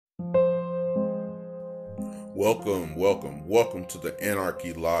Welcome to the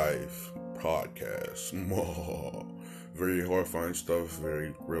Anarchy Live podcast. Very horrifying stuff,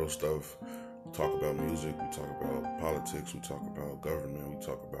 very real stuff. We talk about music, we talk about politics, we talk about government, we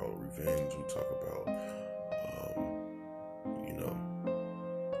talk about revenge, we talk about,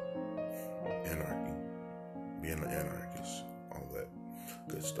 anarchy, being an anarchist, all that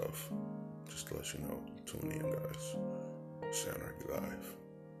good stuff. Just to let you know, tune in, guys. It's Anarchy Live.